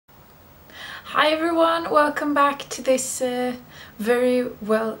Hi everyone, welcome back to this very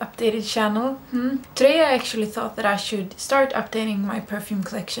well updated channel. Today I actually thought that I should start updating my perfume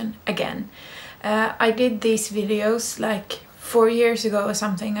collection again. I did these videos like 4 years ago or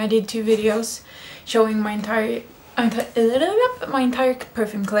something. I did 2 videos showing my entire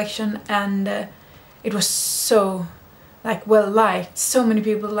perfume collection, and it was so well liked. So many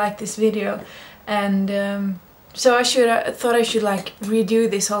people liked this video, and so I thought I should like redo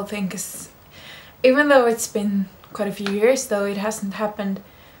this whole thing, because even though it's been quite a few years, though it hasn't happened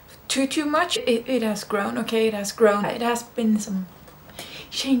too much, it has grown. Okay, it has grown. It has been some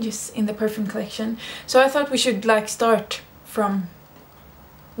changes in the perfume collection, so I thought we should like start from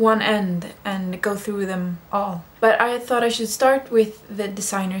one end and go through them all. But I thought I should start with the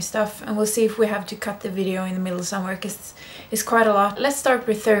designer stuff, and we'll see if we have to cut the video in the middle somewhere, because it's quite a lot. Let's start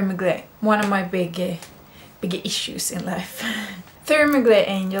with Perfume, one of my big issues in life. Perfume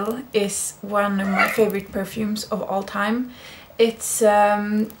Angel is one of my favorite perfumes of all time. It's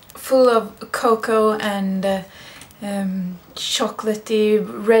full of cocoa and chocolatey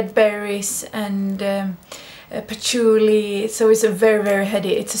red berries and patchouli, so it's a very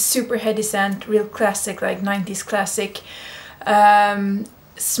heady. It's a super heady scent, real classic, like 90s classic.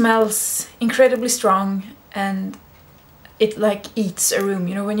 Smells incredibly strong, and it like eats a room.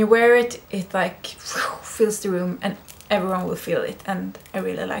 You know, when you wear it, it like fills the room and everyone will feel it, and I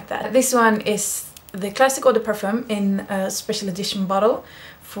really like that. This one is the classic eau de parfum in a special edition bottle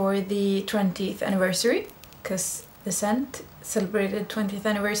for the 20th anniversary, because the scent celebrated 20th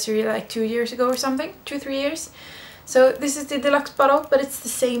anniversary like 2 years ago or something, 2-3 years. So this is the deluxe bottle, but it's the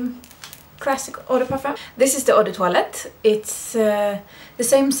same classic eau de parfum. This is the eau de toilette. It's the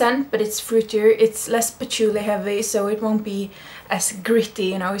same scent, but it's fruitier. It's less patchouli heavy, so it won't be as gritty,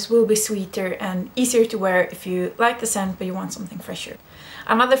 you know. It will be sweeter and easier to wear if you like the scent but you want something fresher.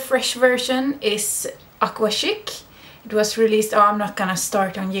 Another fresh version is Aqua Chic. It was released, I'm not gonna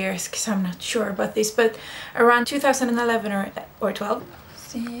start on years because I'm not sure about this, but around 2011 or 12.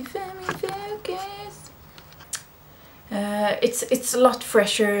 It's a lot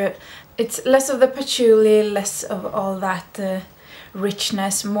fresher. It's less of the patchouli, less of all that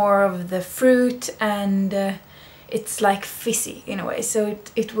richness, more of the fruit, and it's like fizzy in a way. So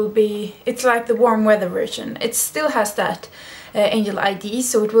it's like the warm weather version. It still has that Angel ID,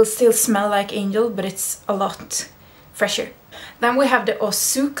 so it will still smell like Angel, but it's a lot fresher. Then we have the Au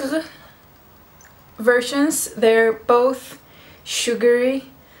Sucre versions. They're both sugary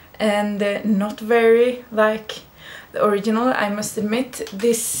and not very like the original, I must admit.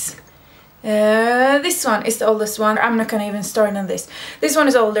 This one is the oldest one. I'm not gonna even start on this. This one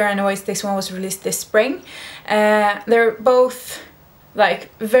is older anyways. This one was released this spring. They're both like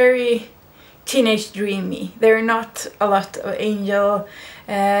very teenage dreamy. They're not a lot of Angel.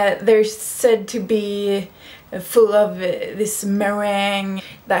 They're said to be full of this meringue,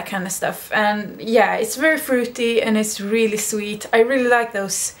 that kind of stuff. And yeah, it's very fruity and it's really sweet. I really like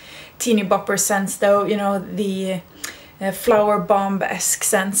those teeny bopper scents though, you know, the flower bomb-esque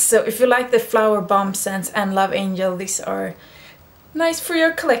scents. So if you like the flower bomb scents and love Angel, these are nice for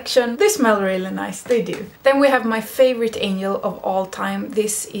your collection. They smell really nice, they do. Then we have my favorite Angel of all time.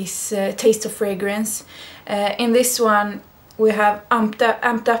 This is Taste of Fragrance. In this one we have amped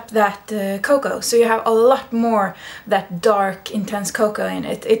up that cocoa, so you have a lot more that dark, intense cocoa in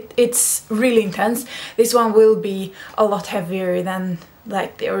it. It's really intense. This one will be a lot heavier than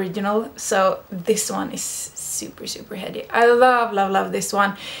like the original, so this one is super heady. I love this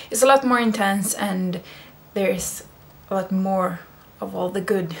one. It's a lot more intense and there's a lot more of all the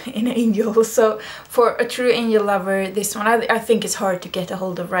good in Angel. So for a true Angel lover, this one I think it's hard to get a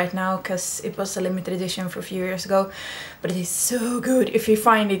hold of right now, because it was a limited edition for a few years ago, but it is so good. If you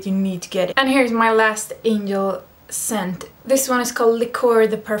find it, you need to get it. And here's my last Angel scent. This one is called Liqueur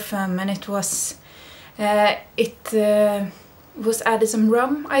de Parfum, and it was was added some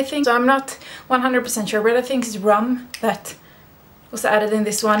rum, I think. So I'm not 100% sure, but I think it's rum that was added in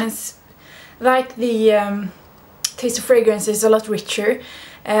this one. It's like the Taste of Fragrance is a lot richer.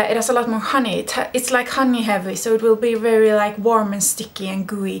 It has a lot more honey. It's like honey heavy, so it will be very like warm and sticky and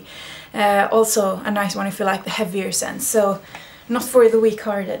gooey. Also a nice one if you like the heavier scents, so not for the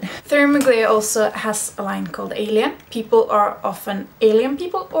weak-hearted. Perfume also has a line called Alien. People are often alien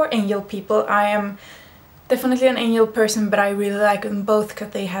people or angel people. I am definitely an angel person, but I really like them both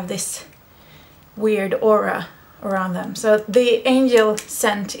because they have this weird aura around them. So the Angel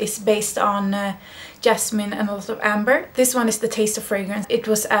scent is based on jasmine and a lot of amber. This one is the Taste of Fragrance. It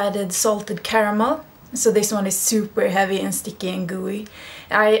was added salted caramel, so this one is super heavy and sticky and gooey.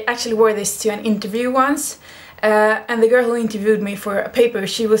 I actually wore this to an interview once, and the girl who interviewed me for a paper,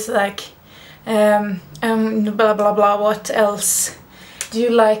 she was like, blah blah blah, what else do you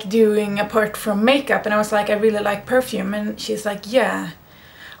like doing apart from makeup? And I was like, I really like perfume. And she's like, yeah,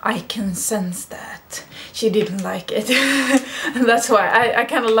 I can sense that. She didn't like it. And that's why I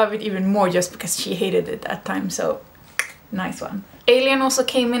kind of love it even more, just because she hated it that time. So nice one. Alien also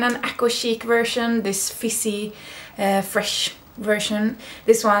came in an aqua chic version, this fizzy fresh version.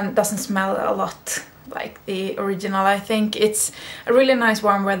 This one doesn't smell a lot like the original. I think it's a really nice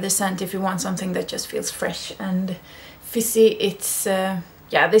warm weather scent if you want something that just feels fresh and fizzy. It's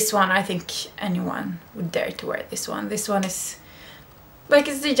yeah, this one, I think anyone would dare to wear this one. This one is like,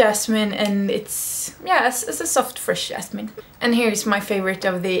 it's the jasmine, and it's, yeah, it's a soft fresh jasmine. And here's my favorite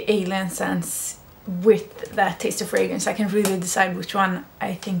of the Alien scents with that taste of fragrance. I can really decide which one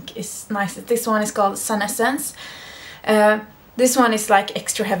I think is nicest. This one is called Sun Essence. This one is like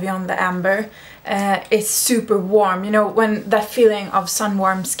extra heavy on the amber. It's super warm, you know, when that feeling of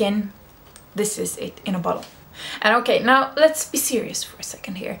sun-warm skin. This is it in a bottle. And okay, now let's be serious for a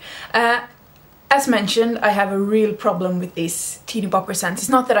second here. As mentioned, I have a real problem with these teeny bopper scents. It's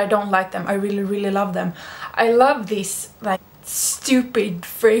not that I don't like them, I really love them. I love these like stupid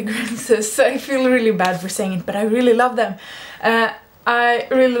fragrances. I feel really bad for saying it, but I really love them. I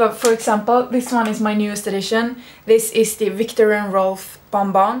really love, for example, this one is my newest addition. This is the Viktor and Rolf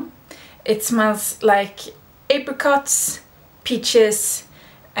Bonbon. It smells like apricots, peaches,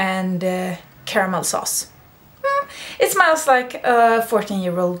 and caramel sauce. It smells like a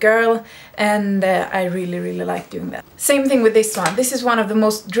 14-year-old girl, and I really like doing that. Same thing with this one. This is one of the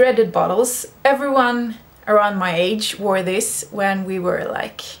most dreaded bottles. Everyone around my age wore this when we were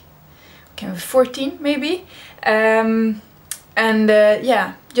like, kind of 14 maybe. Yeah,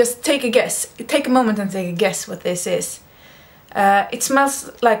 just take a guess. Take a moment and take a guess what this is. It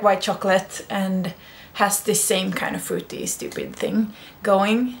smells like white chocolate and has this same kind of fruity, stupid thing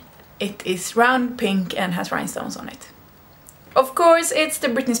going. It is round, pink, and has rhinestones on it. Of course, it's the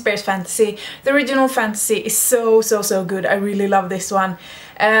Britney Spears Fantasy. The original Fantasy is so good. I really love this one.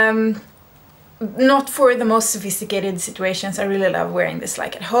 Not for the most sophisticated situations. I really love wearing this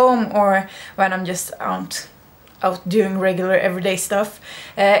like at home or when I'm just out doing regular everyday stuff.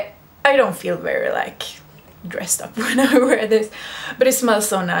 I don't feel very like dressed up when I wear this, but it smells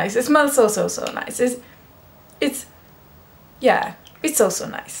so nice. It smells so nice. Yeah, it's so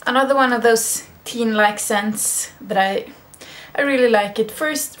nice. Another one of those teen-like scents that I really like it.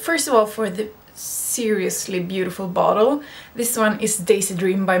 First of all, for the seriously beautiful bottle. This one is Daisy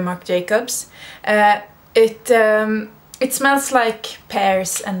Dream by Marc Jacobs. It smells like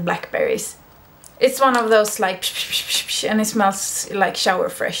pears and blackberries. It's one of those like and it smells like shower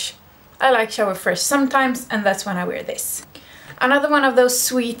fresh. I like shower fresh sometimes, and that's when I wear this. Another one of those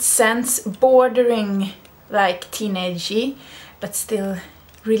sweet scents, bordering like teenagey, but still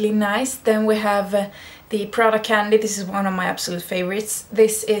really nice. Then we have the Prada Candy. This is one of my absolute favorites.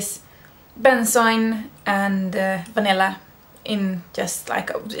 This is benzoin and vanilla in just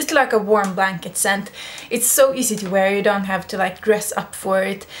like it's like a warm blanket scent. It's so easy to wear, you don't have to like dress up for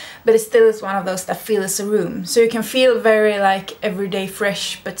it, but it still is one of those that fills a room. So you can feel very like everyday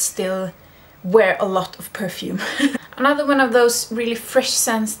fresh, but still wear a lot of perfume. Another one of those really fresh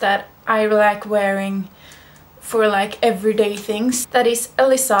scents that I like wearing for like everyday things, that is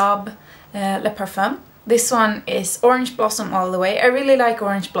Elisab Le Perfume. This one is Orange Blossom all the way. I really like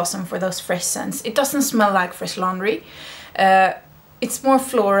Orange Blossom for those fresh scents. It doesn't smell like fresh laundry. It's more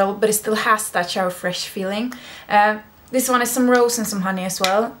floral, but it still has that shower fresh feeling. This one is some rose and some honey as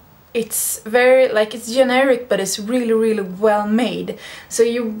well. It's very, like, it's generic, but it's really well made. So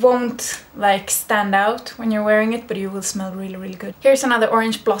you won't like stand out when you're wearing it, but you will smell really good. Here's another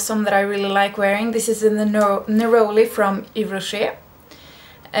Orange Blossom that I really like wearing. This is in the Neroli from Yves Rocher.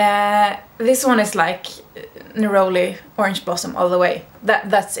 This one is like Neroli Orange Blossom all the way.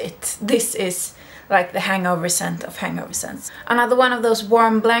 That's it. This is like the hangover scent of hangover scents. Another one of those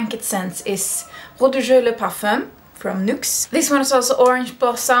warm blanket scents is Eau de Jeu Le Parfum from Nuxe. This one is also Orange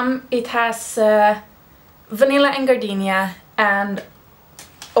Blossom. It has vanilla and gardenia and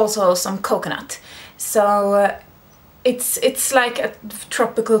also some coconut. So it's like a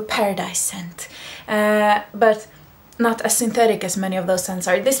tropical paradise scent, but not as synthetic as many of those scents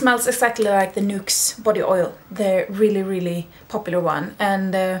are. This smells exactly like the Nuxe body oil, the really popular one.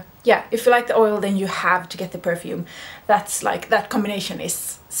 And yeah, if you like the oil, then you have to get the perfume. That's like, that combination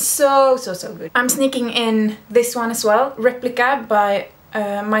is so good. I'm sneaking in this one as well, Replica by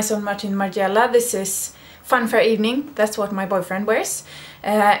Maison Martin Margiela. This is Funfair Evening. That's what my boyfriend wears.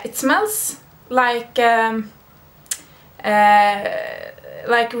 It smells like red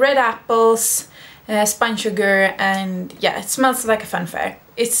apples, spine sugar, and yeah, it smells like a Funfair.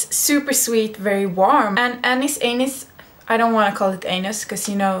 It's super sweet, very warm. And anise, I don't want to call it anus, because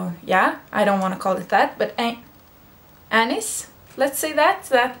you know, yeah, I don't want to call it that, but anise, let's say that.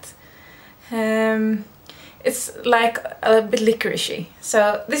 It's like a bit licoricey.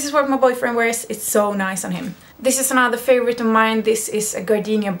 So this is what my boyfriend wears. It's so nice on him. This is another favorite of mine. This is a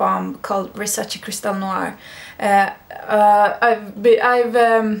gardenia balm called Versace Cristal Noir. I've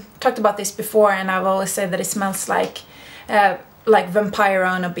talked about this before, and I've always said that it smells like vampire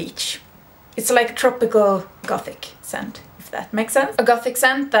on a beach. It's like a tropical gothic scent, if that makes sense. A gothic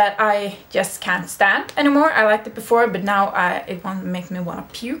scent that I just can't stand anymore. I liked it before, but now it makes me want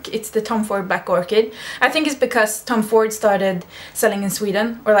to puke. It's the Tom Ford Black Orchid. I think it's because Tom Ford started selling in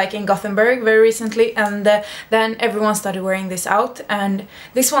Sweden, or like in Gothenburg very recently, and then everyone started wearing this out, and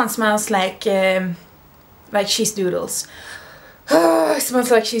this one smells like cheese doodles. It smells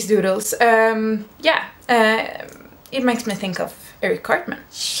like cheese doodles. It makes me think of Eric Cartman.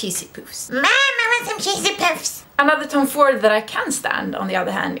 Cheesy poofs. Mom, I want some cheesy poofs! Another Tom Ford that I can stand, on the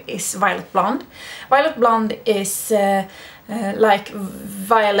other hand, is Violet Blonde. Violet Blonde is like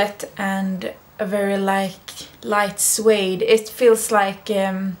violet and a very light suede. It feels like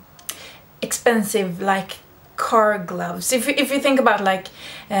expensive, like car gloves. If you think about like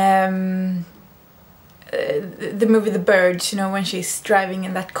the movie The Birds, you know, when she's driving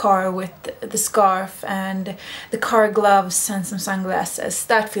in that car with the scarf and the car gloves and some sunglasses,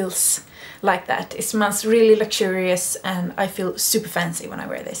 that feels like that. It smells really luxurious, and I feel super fancy when I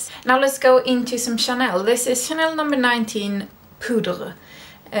wear this. Now let's go into some Chanel. This is Chanel number 19 Poudre.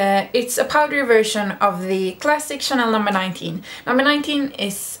 It's a powdery version of the classic Chanel number 19. Number 19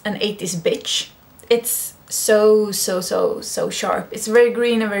 is an 80s bitch. It's so sharp. It's very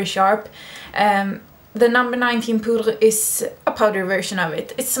green and very sharp. The number 19 Poudre is a powder version of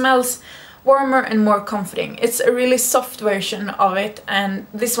it. It smells warmer and more comforting. It's a really soft version of it, and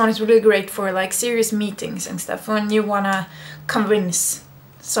this one is really great for like serious meetings and stuff, when you wanna convince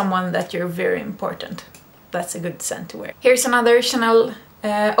someone that you're very important. That's a good scent to wear. Here's another Chanel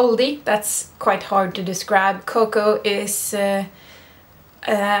oldie that's quite hard to describe. Cocoa is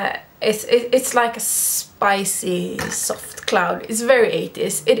it's like a spicy soft cloud. It's very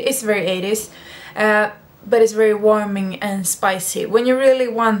 80s. It is very 80s. But it's very warming and spicy. When you really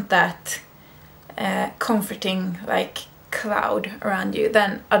want that comforting like cloud around you,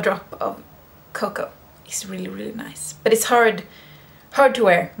 then a drop of cocoa is really nice. But it's hard to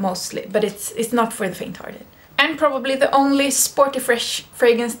wear mostly, but it's not for the faint-hearted. And probably the only sporty fresh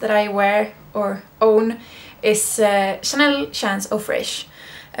fragrance that I wear or own is Chanel Chance Eau Fraiche.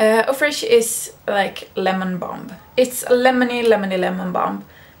 Eau Fraiche is like lemon balm. It's a lemony lemon balm.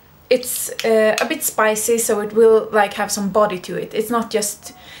 It's a bit spicy, so it will like have some body to it. It's not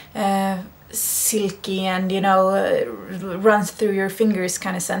just silky and, you know, runs through your fingers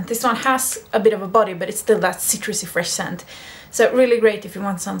kind of scent. This one has a bit of a body, but it's still that citrusy fresh scent. So really great if you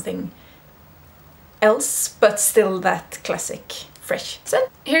want something else, but still that classic fresh scent.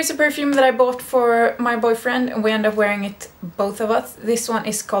 Here's a perfume that I bought for my boyfriend, and we end up wearing it, both of us. This one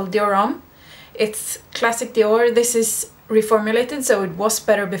is called Dior Homme. It's classic Dior. This is reformulated, so it was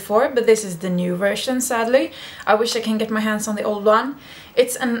better before, but this is the new version, sadly. I wish I can get my hands on the old one.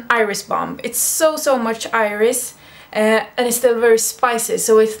 It's an iris bomb. It's so much iris, and it's still very spicy,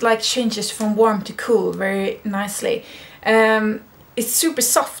 so it like changes from warm to cool very nicely. It's super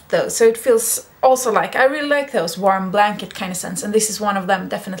soft though, so it feels also like, I really like those warm blanket kind of scents, and this is one of them,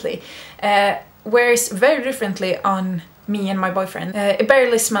 definitely. Wears very differently on me and my boyfriend. It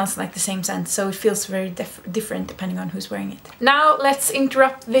barely smells like the same scent, so it feels very different depending on who's wearing it. Now let's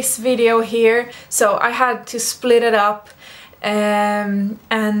interrupt this video here. So I had to split it up,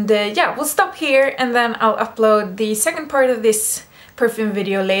 yeah, we'll stop here, and then I'll upload the second part of this perfume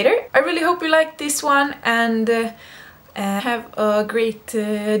video later. I really hope you liked this one, and have a great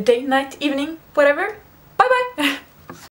day, night, evening, whatever. Bye bye!